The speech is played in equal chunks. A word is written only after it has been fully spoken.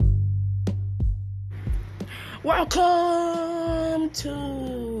Welcome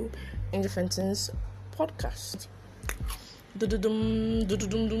to Angel Fenton's podcast. This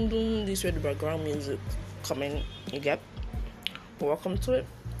is where the background music coming, you get. Welcome to it.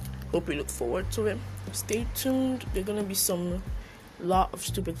 Hope you look forward to it. Stay tuned. There's gonna be some lot of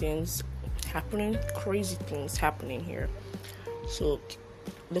stupid things happening, crazy things happening here. So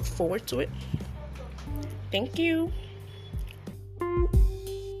look forward to it. Thank you.